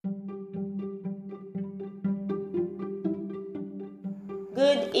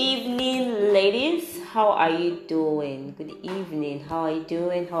Good evening, ladies. How are you doing? Good evening. How are you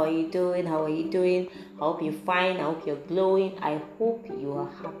doing? How are you doing? How are you doing? I hope you're fine. I hope you're glowing. I hope you are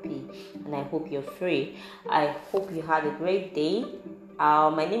happy, and I hope you're free. I hope you had a great day.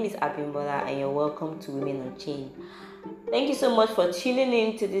 My name is Abimbola, and you're welcome to Women Unchained. Thank you so much for tuning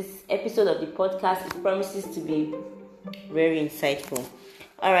in to this episode of the podcast. It promises to be very insightful.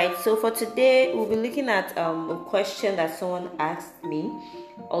 Alright, so for today we'll be looking at a question that someone asked me.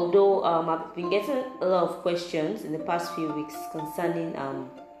 Although I've been getting a lot of questions in the past few weeks concerning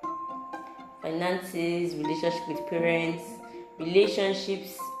finances, relationship with parents,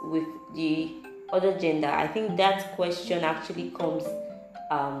 relationships with the other gender. I think that question actually comes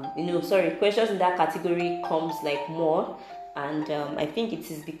questions in that category comes like more, and I think it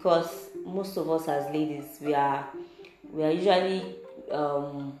is because most of us as ladies we are usually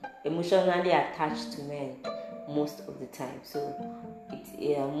emotionally attached to men most of the time. So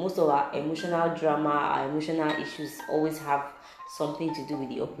most of our emotional drama, our emotional issues always have something to do with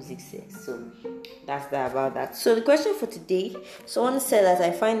the opposite sex. So that's that about that. So the question for today, someone said that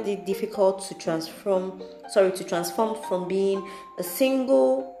I find it difficult to transform from being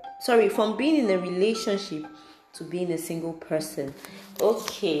from being in a relationship to being a single person.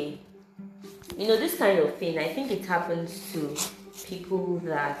 Okay. This kind of thing, I think it happens to people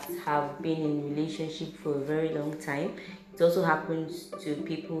that have been in relationship for a very long time. It also happens to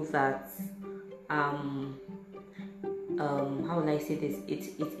people that how will I say this?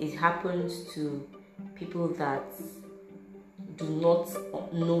 It happens to people that do not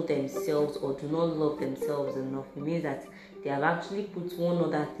know themselves or do not love themselves enough. It means that they have actually put one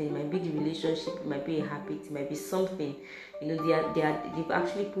other thing. It might be the relationship, it might be a habit, it might be something. They've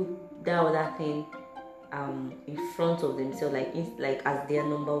actually put that other thing in front of themselves, like as their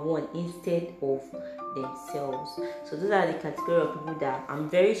number one instead of themselves. So those are the category of people that I'm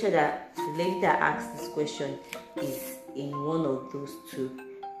very sure that the lady that asked this question is in one of those two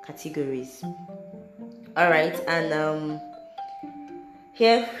categories. Alright, and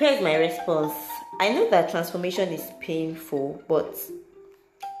here's my response. I know that transformation is painful, but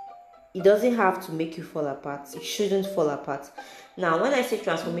it doesn't have to make you fall apart. It shouldn't fall apart. Now, when I say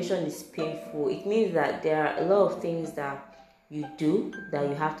transformation is painful, it means that there are a lot of things that you do that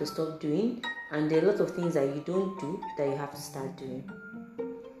you have to stop doing, and there are a lot of things that you don't do that you have to start doing.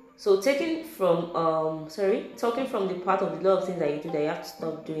 So talking from the part of the lot of things that you do that you have to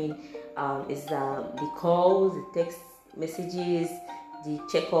stop doing is the calls, the text messages, the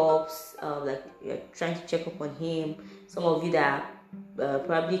checkups, like you're trying to check up on him. Some of you that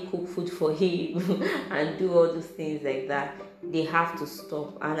probably cook food for him and do all those things like that, they have to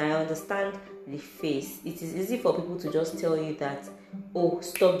stop. And I understand the face. It is easy for people to just tell you that, oh,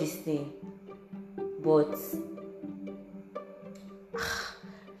 stop this thing, but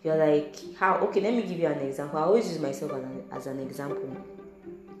you're like, how? Okay, let me give you an example. I always use myself as an example.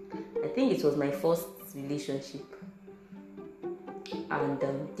 I think it was my first relationship, and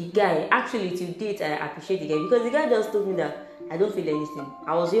the guy, actually to date, I appreciate the guy because the guy just told me that I don't feel anything.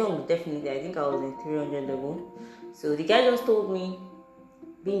 I was young, definitely. I think I was in 300 level. So the guy just told me,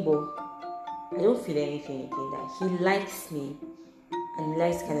 Bimbo, I don't feel anything again. That he likes me and he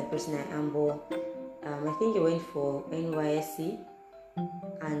likes the kind of person I am. But I think he went for NYSC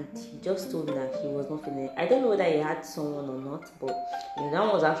and he just told me that he was not feeling it. I don't know whether he had someone or not, but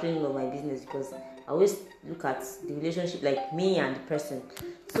that was actually none of my business because I always look at the relationship like me and the person.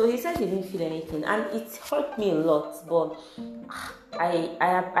 So he said he didn't feel anything, and it hurt me a lot. But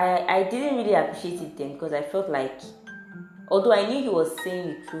I didn't really appreciate it then because I felt like, although I knew he was saying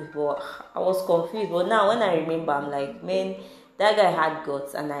the truth, but I was confused. But now when I remember, I'm like, man, that guy had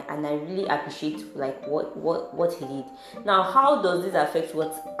guts, and I really appreciate like what he did. Now, how does this affect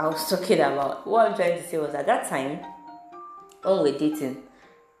what I was talking about? What I'm trying to say was at that time when we were dating,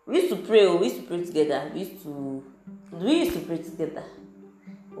 we used to pray together. We used to pray together.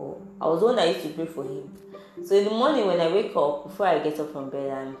 Oh, I was the one that used to pray for him. So in the morning when I wake up, before I get up from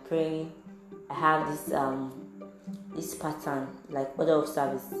bed, I'm praying. I have this pattern, like order of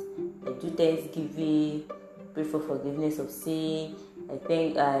service. I do Thanksgiving, pray for forgiveness of sin. I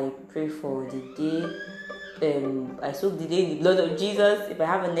pray for the day. I soak the day in the blood of Jesus. If I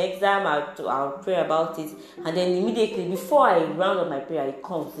have an exam, I'll pray about it, and then immediately before I round up my prayer, it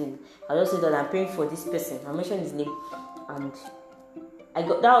comes in. I just say that I'm praying for this person. I mention his name, and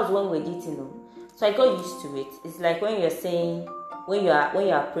that was when we were dating. So I got used to it. It's like when you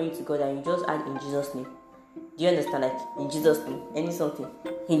are praying to God and you just add in Jesus' name. Do you understand? Like in Jesus' name, in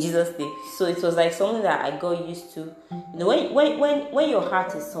Jesus' name. So it was like something that I got used to. When your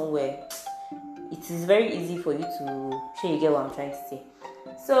heart is somewhere, it is very easy for you to. Sure, you get what I'm trying to say.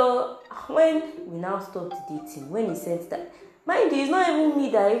 So when we now stopped dating, when he said that, mind you, it's not even me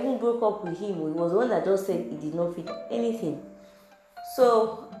that even broke up with him. It was the one that just said he did not feel anything.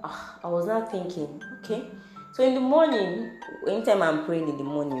 So I was not thinking, okay. So in the morning, anytime I'm praying in the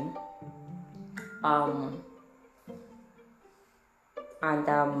morning,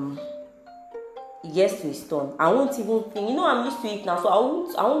 it gets to his turn. I won't even think, I'm used to it now, so I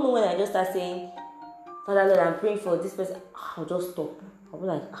won't know when I just start saying, Father Lord, I'm praying for this person. I'll just stop. I'll be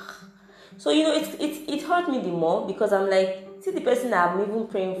like, So it hurt me the more, because I'm like, see the person that I'm even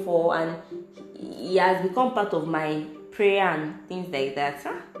praying for, and he has become part of my prayer and things like that.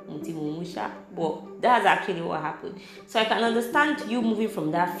 But that's actually what happened. So I can understand you moving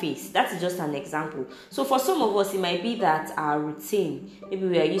from that phase. That is just an example. So for some of us, it might be that our routine, maybe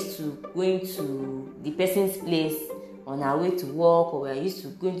we are used to going to the person's place on our way to work, or we are used to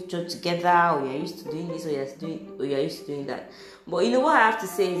going to church together, or we are used to doing this, or we are used to doing that. But what I have to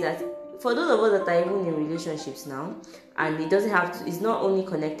say is that for those of us that are even in relationships now, and it's not only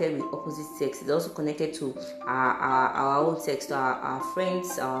connected with opposite sex, it's also connected to our own sex, to our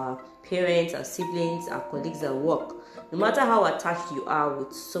friends, our parents, our siblings, our colleagues at work. No matter how attached you are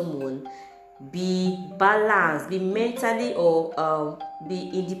with someone, be balanced, be mentally or be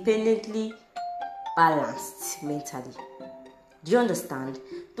independently balanced mentally. Do you understand?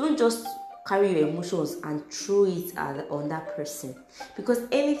 Don't just carry your emotions and throw it on that person, because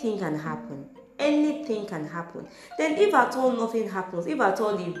anything can happen. Then if at all nothing happens, if at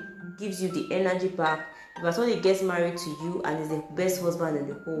all he gives you the energy back, if at all he gets married to you and is the best husband in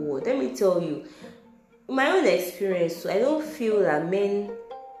the whole world, let me tell you, in my own experience, I don't feel that men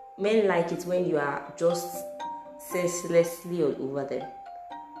like it when you are just senselessly all over them.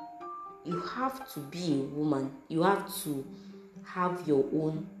 You have to be a woman. You have to have your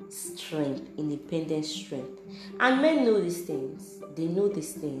own strength, independent strength. And men know these things. They know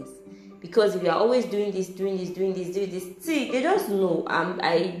these things. Because if you are always doing this, see, they just know.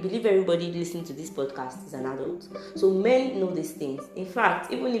 I believe everybody listening to this podcast is an adult. So men know these things. In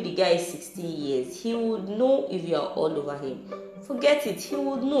fact, even if the guy is 16 years, he would know if you are all over him. Forget it, he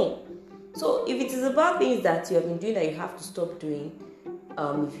would know. So if it is about things that you have been doing that you have to stop doing,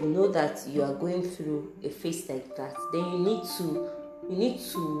 if you know that you are going through a phase like that, then you need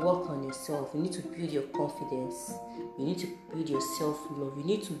to work on yourself. You need to build your confidence. You need to build your self-love. You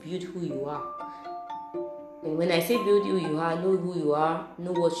need to build who you are. And when I say build who you are, know who you are,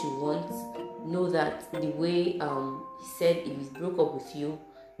 know what you want, know that the way he said, if he broke up with you,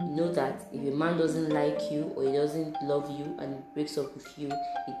 know that if a man doesn't like you or he doesn't love you and he breaks up with you,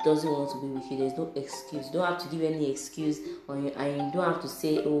 he doesn't want to be with you. There's no excuse. You don't have to give any excuse, and you don't have to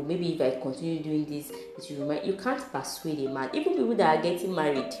say, oh, maybe if I continue doing this, it will remind you. Can't persuade a man. Even people that are getting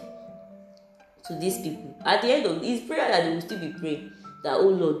married to these people, at the end of it's prayer that they will still be praying that, oh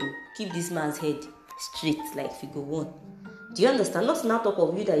Lord, keep this man's head straight like figure 1. Do you understand? Not now talk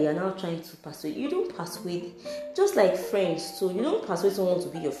of you that you are now trying to persuade. You don't persuade, just like friends. So you don't persuade someone to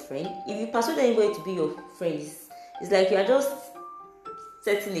be your friend. If you persuade anybody to be your friend, it's like you are just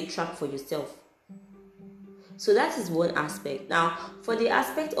setting a trap for yourself. So that is one aspect. Now, for the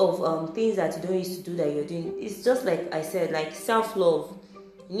aspect of things that you don't used to do that you're doing, it's just like I said, like self-love.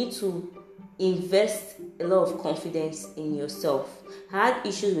 You need to invest a lot of confidence in yourself. I had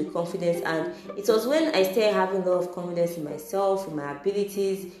issues with confidence, and it was when I started having a lot of confidence in myself, in my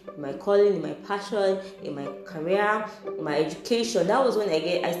abilities, in my calling, in my passion, in my career, in my education. That was when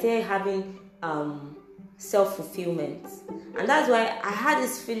I started having self-fulfillment. And that's why I had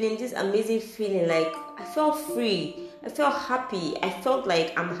this amazing feeling, like I felt free, I felt happy, I felt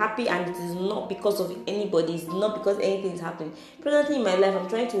like I'm happy, and it is not because of anybody, it's not because anything is happening. Presently in my life, I'm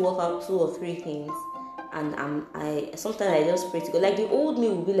trying to work out 2 or 3 things, and sometimes I just pray to God. Like the old me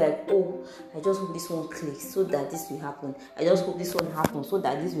will be like, oh, I just hope this one clicks so that this will happen. I just hope this one happens so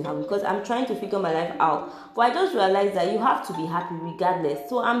that this will happen, because I'm trying to figure my life out. But I just realized that you have to be happy regardless.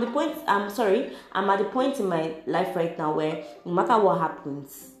 So I'm at the point in my life right now where no matter what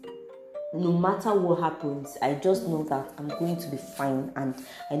happens, I just know that I'm going to be fine, and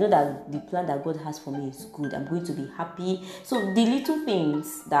I know that the plan that God has for me is good. I'm going to be happy. So the little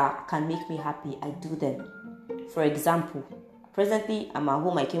things that can make me happy, I do them. For example, presently I'm at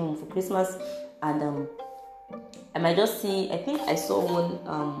home. I came home for Christmas, and I might just see, I think I saw one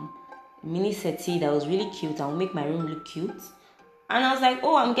mini settee that was really cute. I'll make my room look cute, and I was like,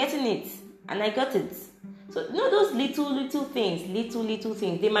 oh, I'm getting it, and I got it. So those little things,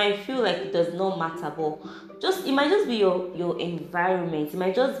 they might feel like it does not matter, but it might just be your environment. It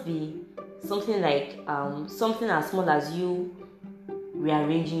might just be something like something as small as you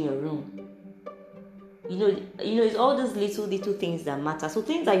rearranging your room. It's all those little things that matter. So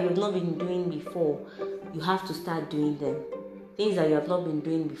things that you have not been doing before, you have to start doing them. Things that you have not been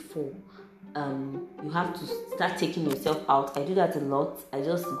doing before, you have to start taking yourself out. I do that a lot. I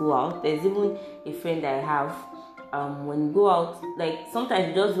just go out. There's even a friend that I have. When you go out, like sometimes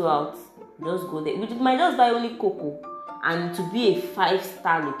you just go out, just go there. We might just buy only cocoa, and to be a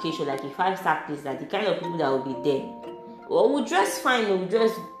 5-star location, like a 5-star place, that the kind of people that will be there. Well, we dress fine, we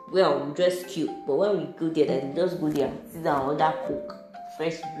dress well, we dress cute. But when we go there, then we just go there and sit down, order coke,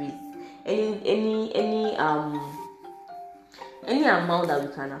 fresh breeze, any amount that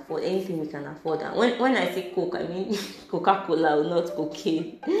we can afford, anything we can afford. And when I say coke, I mean Coca-Cola, not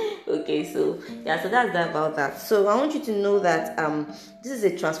cocaine. Okay, so that's that about that. So I want you to know that this is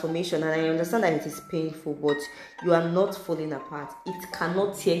a transformation, and I understand that it is painful, but you are not falling apart. It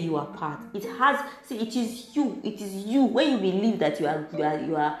cannot tear you apart. It is you. When you believe that you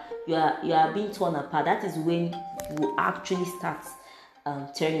are being torn apart, that is when you actually start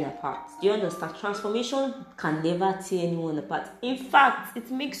tearing apart. Do you understand? Transformation can never tear anyone apart. In fact, it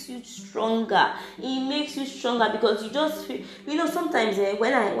makes you stronger. It makes you stronger because you just feel, sometimes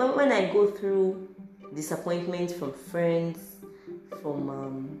when I go through disappointment from friends,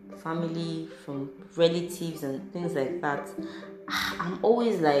 from family, from relatives and things like that, I'm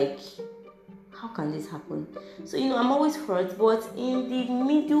always like, how can this happen? So I'm always hurt, but in the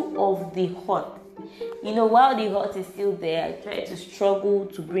middle of the hurt, while the hurt is still there, I try to struggle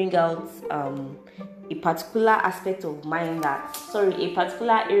to bring out a particular aspect of mine a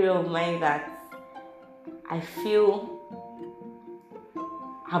particular area of mine that I feel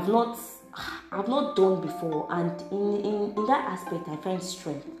I've not done before, and in that aspect I find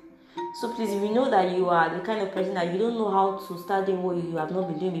strength. So please, if you know that you are the kind of person that you don't know how to start doing what you have not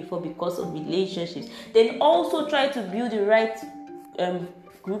been doing before because of relationships, then also try to build the right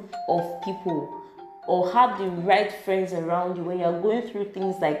group of people, or have the right friends around you when you're going through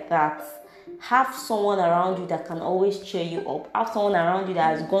things like that. Have someone around you that can always cheer you up. Have someone around you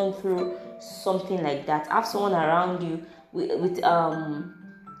that has gone through something like that. Have someone around you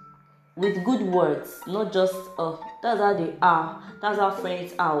with good words, not just that's how they are, that's how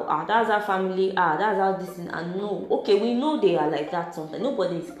friends are, that's how family are, that's how this thing. And no, okay, we know they are like that sometimes.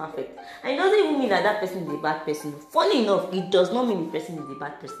 Nobody is perfect, and it doesn't even mean that person is a bad person. Funny enough, it does not mean the person is a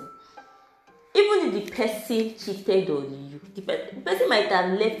bad person. Even if the person cheated on you, the person might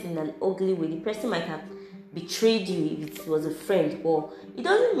have left in an ugly way, the person might have betrayed you if it was a friend, but it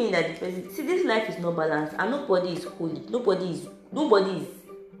doesn't mean that the person. See, this life is not balanced, and nobody is holy. Nobody is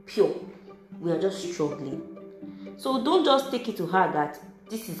pure. We are just struggling. So don't just take it to heart that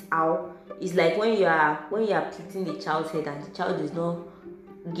this is how. It's like when you are pleating the child's head and the child is not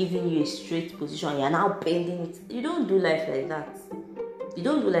giving you a straight position, you are now bending it. You don't do life like that. You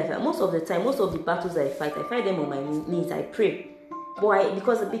don't do life like that. Most of the time, most of the battles I fight them on my knees. I pray. But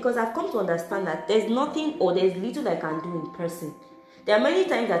because I've come to understand that there's nothing or there's little I can do in person. There are many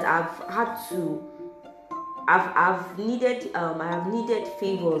times that I have needed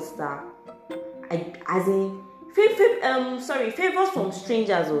favors that favors from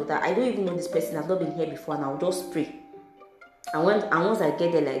strangers, or that I don't even know this person, I've not been here before, and I'll just pray. And once I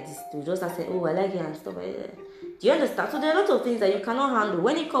get there like this, they'll just start saying, oh, I like it and stuff like that. Do you understand? So there are a lot of things that you cannot handle.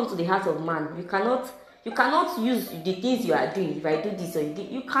 When it comes to the heart of man, you cannot use the things you are doing. If I do this or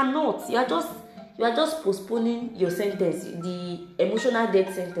you cannot. You are just postponing your sentence, the emotional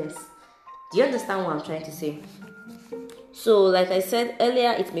death sentence. Do you understand what I'm trying to say? So, like I said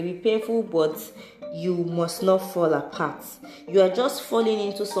earlier, it may be painful, but you must not fall apart. You are just falling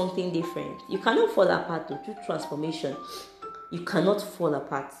into something different. You cannot fall apart through transformation. You cannot fall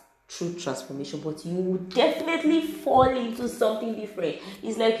apart through transformation, but you will definitely fall into something different.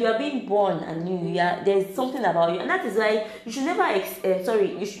 It's like you are being born anew. There's something about you, and that is why you should never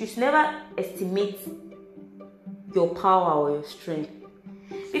you should never estimate your power or your strength,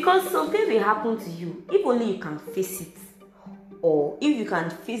 because something will happen to you. If only you can face it, or if you can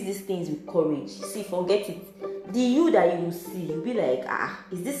face these things with courage. See, forget it. The you that you will see, you'll be like,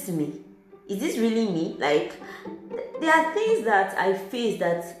 is this me? Is this really me? Like, there are things that I faced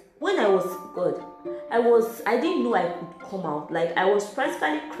that when I was God, I didn't know I could come out. Like, I was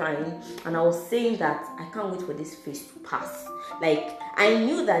practically crying, and I was saying that I can't wait for this phase to pass. Like, I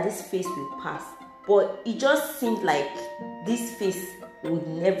knew that this phase will pass, but it just seemed like this phase would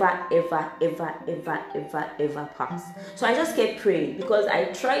never ever pass. So I just kept praying, because I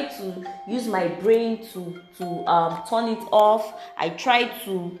tried to use my brain to turn it off. I tried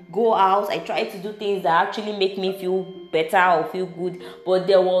to go out. I tried to do things that actually make me feel better or feel good, but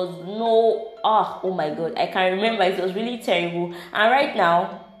there was no oh my God, I can remember. It was really terrible. And right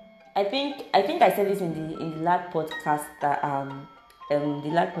now I said this in the last podcast that the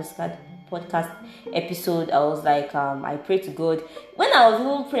last podcast episode. I was like I prayed to God. When I was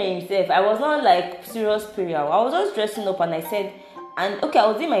even praying self, I was not like serious prayer. I was just dressing up and I said, and okay, I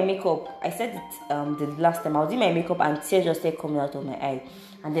was doing my makeup. I said it the last time I was doing my makeup and tears just started coming out of my eye.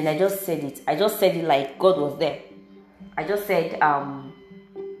 And then I just said it. I just said it like God was there. I just said I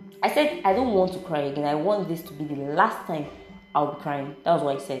don't want to cry again. I want this to be the last time I'll be crying. That was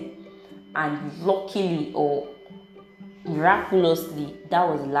what I said. And luckily or miraculously, that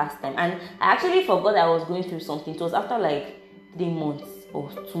was the last time. And I actually forgot I was going through something. It was after like 3 months or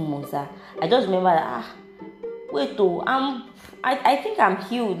 2 months. I just remember that wait though, I think I'm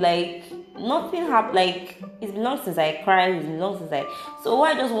healed. Like nothing happened. Like it's been long since I cried. It's been long since So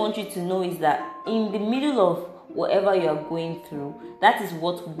what I just want you to know is that in the middle of whatever you are going through, that is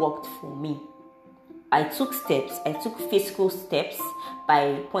what worked for me. I took physical steps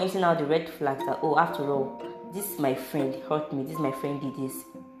by pointing out the red flags that, after all, this is my friend hurt me, this is my friend did this,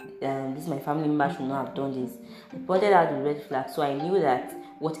 this is my family member should not have done this. I pointed out the red flags, so I knew that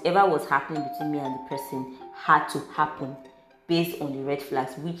whatever was happening between me and the person had to happen based on the red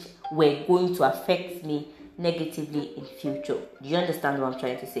flags, which were going to affect me negatively in future. Do you understand what I'm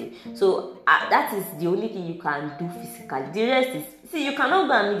trying to say? So that is the only thing you can do physically. The rest is, you cannot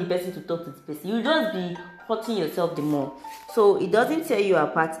go and meet the person to talk to the person. You just be hurting yourself the more. So it doesn't tear you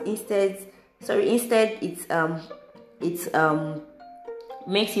apart. Instead it's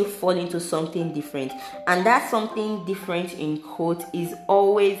makes you fall into something different, and that something different in quote is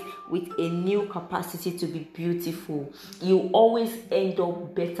always with a new capacity to be beautiful. You always end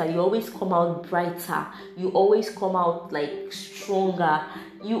up better, you always come out brighter, you always come out like stronger,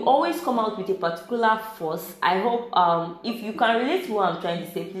 you always come out with a particular force. I hope if you can relate to what I'm trying to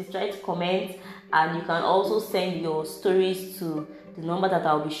say, please try to comment, and you can also send your stories to the number that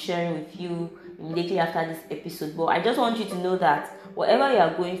I'll be sharing with you immediately after this episode. But I just want you to know that whatever you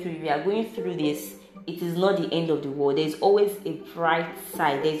are going through, if you are going through this, it is not the end of the world. There's always a bright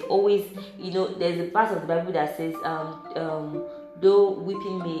side. There's always, there's a part of the Bible that says, though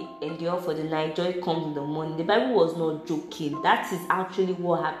weeping may endure for the night, joy comes in the morning. The Bible was not joking. That is actually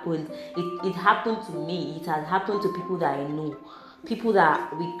what happened. It happened to me. It has happened to people that I know. People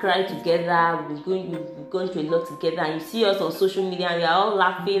that we cry together, we've gone through a lot together, and you see us on social media and we are all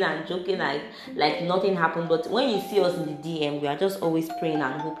laughing and joking like nothing happened. But when you see us in the DM, we are just always praying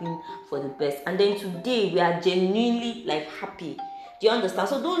and hoping for the best. And then today we are genuinely like happy. Do you understand?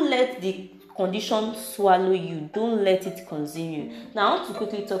 So don't let the condition swallow you. Don't let it consume you. Now I want to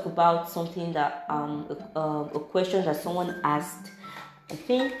quickly talk about something that a question that someone asked. I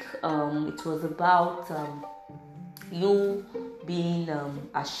think it was about you being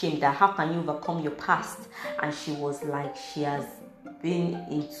ashamed, that how can you overcome your past. And she was like, she has been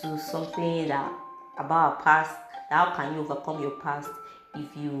into something that about her past, that how can you overcome your past I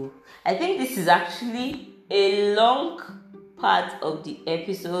think this is actually a long part of the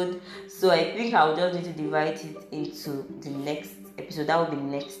episode, so I think I'll just need to divide it into the next episode. That will be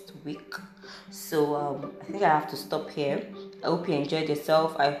next week. So I think I have to stop here. I hope you enjoyed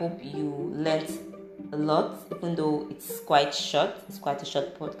yourself. I hope you learned a lot, even though it's quite short. It's quite a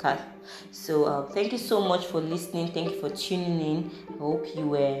short podcast. So thank you so much for listening. Thank you for tuning in. I hope you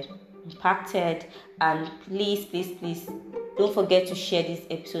were impacted, and please don't forget to share this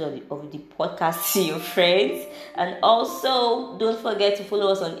episode of the podcast to your friends. And also don't forget to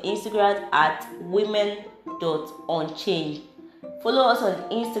follow us on Instagram at women.unchained. Follow us on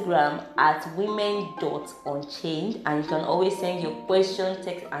Instagram at women.unchained, and you can always send your questions,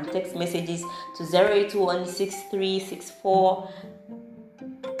 text messages to 0816364.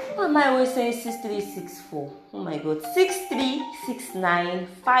 Why am I always saying 6364? Oh my god,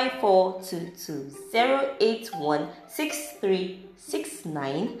 63695422.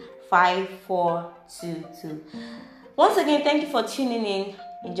 08163695422. Once again, thank you for tuning in.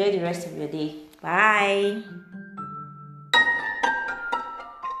 Enjoy the rest of your day. Bye.